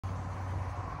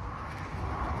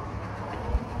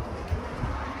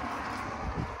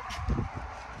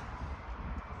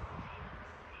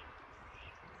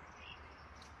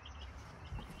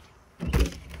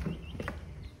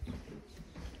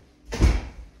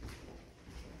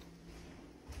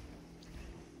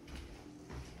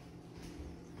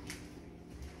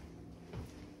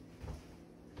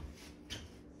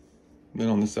Then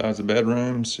on the sides of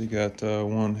bedrooms, you got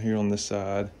one here on this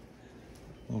side,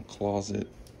 little closet.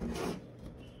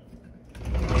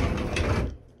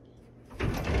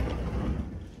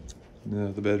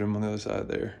 The bedroom on the other side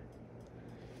there.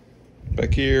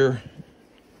 Back here,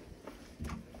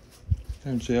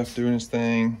 have Jeff doing his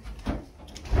thing.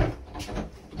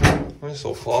 This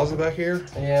little closet back here.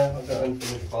 Yeah, I've got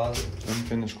unfinished closet.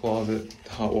 Unfinished closet,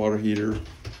 hot water heater.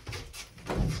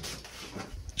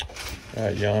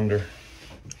 Right yonder.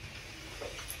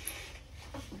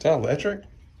 Is that electric?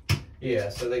 Yeah,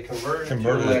 so they converted to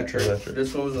electric.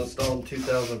 This one was installed in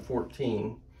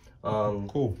 2014.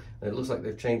 Cool. It looks like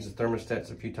they've changed the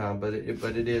thermostats a few times, but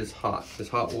it is hot. It's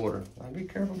hot water. Be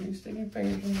careful, you stick your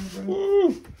fingers in there,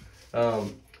 bro.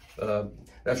 Woo!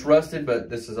 That's rusted, but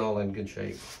this is all in good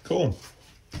shape. Cool.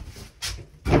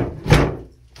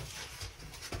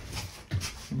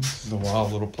 This is a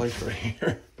wild little place right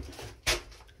here.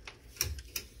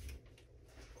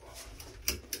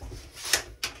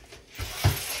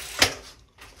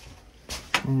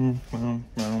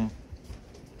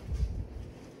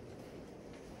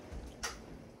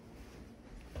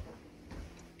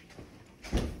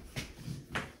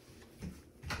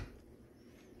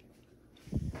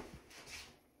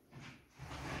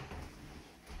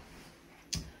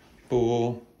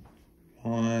 Pool,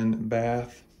 one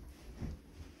bath,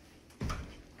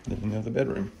 then another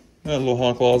bedroom. A little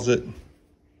hall closet.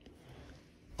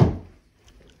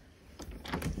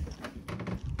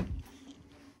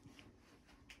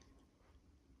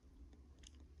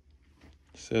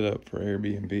 Set up for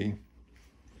Airbnb.